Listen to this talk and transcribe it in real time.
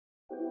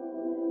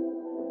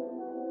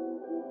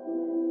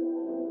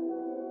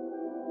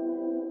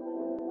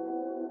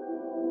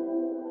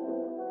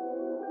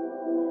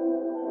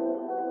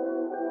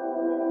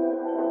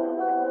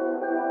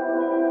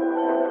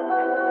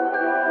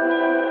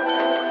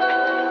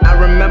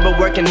remember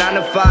working 9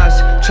 to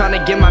 5s, trying to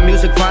get my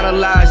music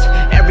finalized.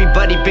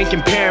 Everybody been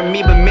comparing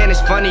me, but man,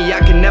 it's funny, I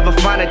can never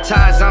find the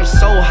ties. I'm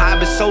so high,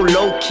 but so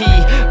low-key,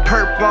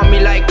 perp on me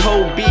like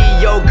Kobe.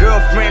 Yo,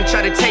 girlfriend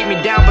try to take me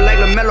down, but like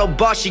LaMelo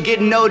Ball, she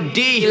getting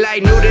OD.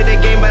 Like, new to the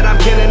game, but I'm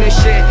killing this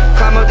shit.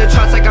 Climb up the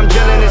charts like I'm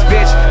drilling this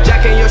bitch.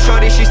 Jacking your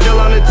shorty, she still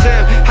on the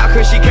tip. How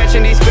could she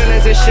catching these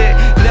feelings and shit?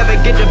 Never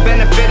get the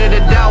benefit of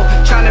the doubt,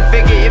 trying to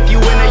figure if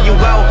you in or you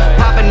out.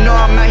 Papa know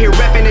I'm out here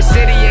repping the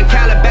city in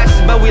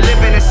Calabasas, but we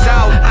live in the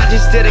South. I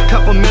just did a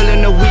couple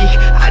million a week,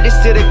 I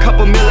just did a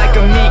couple mil like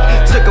a meek.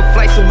 Took a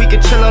flight so we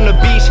could chill on the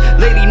beach.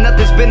 Lady,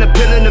 nothing's been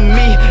appealing to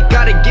me.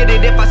 Gotta get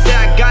it, if I say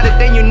I got it,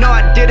 then you know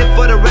I did it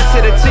for the rest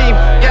of the team.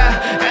 Yeah,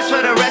 that's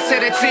for the rest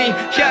of the team.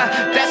 Yeah,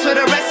 that's for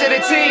the rest of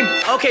the team.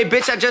 Okay,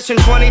 bitch, I just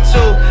turned 22.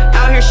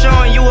 Out here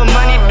showing you what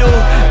money do.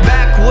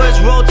 Backwoods,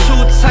 roll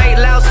too tight,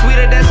 loud,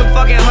 sweeter than some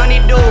fucking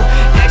honeydew.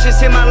 Actions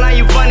hit my line,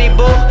 you funny,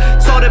 boo.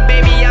 Told her,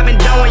 baby, I've been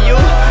done with you.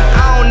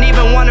 I don't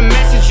even wanna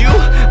message you.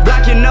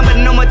 Block your number,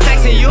 no more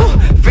texting you.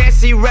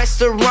 Fancy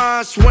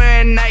restaurants,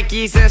 wearing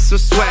Nikes and some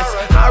sweats.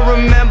 I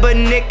remember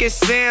Nick and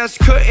Sam's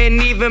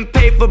couldn't even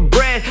pay for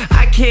bread.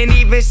 I can't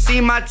even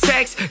see my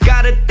text.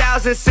 Got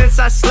 1,000 since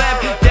I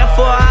slept,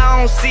 therefore I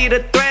don't see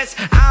the threats.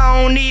 I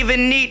don't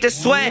even need to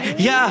sweat.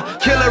 Yeah,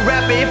 kill a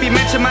rapper if he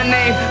mention my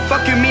name.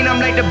 Fuck you mean I'm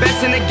like the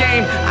best in the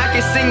game. I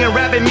can sing and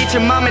rap and meet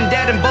your mom and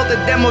dad, and both of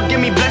them will give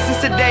me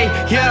blessings today.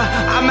 Yeah,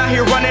 I'm out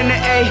here running the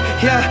A.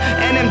 Yeah,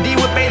 NMD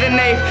with Bay the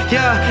Nave.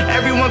 Yeah,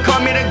 everyone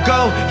call me the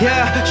GO.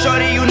 Yeah,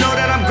 shorty, you know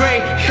that I'm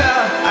great.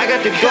 Yeah, I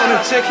got the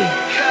golden ticket.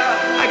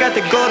 I got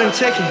the golden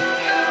ticket.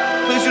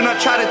 Please do not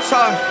try to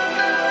talk,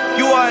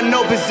 you are in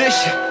no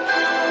position.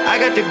 I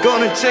got the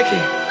golden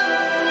ticket.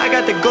 I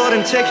got the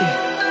golden ticket.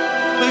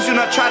 Please do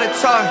not try to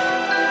talk,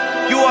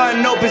 you are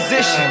in no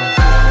position.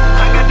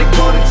 I got the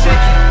golden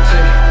ticket.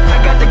 I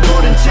got the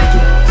golden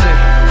ticket.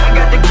 I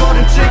got the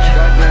golden ticket.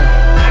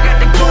 I got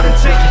the golden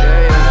ticket.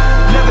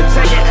 Never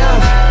taking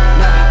L's,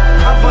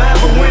 I'm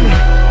forever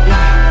winning.